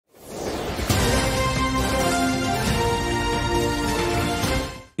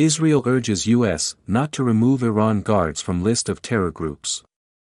Israel urges U.S. not to remove Iran guards from list of terror groups.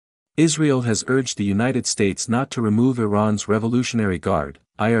 Israel has urged the United States not to remove Iran's Revolutionary Guard,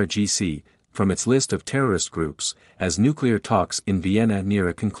 IRGC, from its list of terrorist groups, as nuclear talks in Vienna near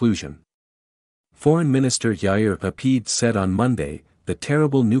a conclusion. Foreign Minister Yair Lapid said on Monday, the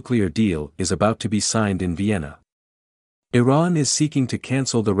terrible nuclear deal is about to be signed in Vienna. Iran is seeking to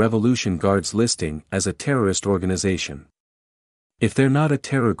cancel the Revolution Guard's listing as a terrorist organization. If they're not a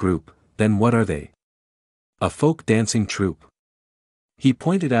terror group, then what are they? A folk dancing troupe. He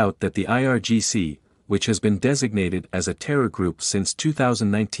pointed out that the IRGC, which has been designated as a terror group since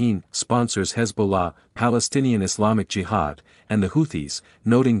 2019, sponsors Hezbollah, Palestinian Islamic Jihad, and the Houthis,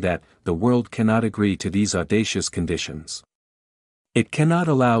 noting that the world cannot agree to these audacious conditions. It cannot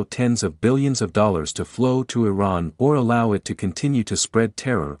allow tens of billions of dollars to flow to Iran or allow it to continue to spread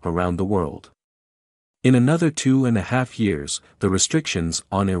terror around the world. In another 2.5 years, the restrictions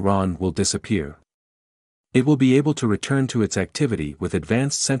on Iran will disappear. It will be able to return to its activity with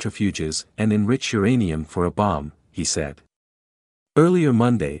advanced centrifuges and enrich uranium for a bomb, he said. Earlier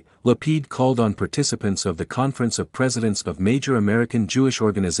Monday, Lapid called on participants of the Conference of Presidents of major American Jewish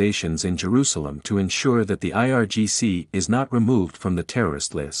organizations in Jerusalem to ensure that the IRGC is not removed from the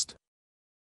terrorist list.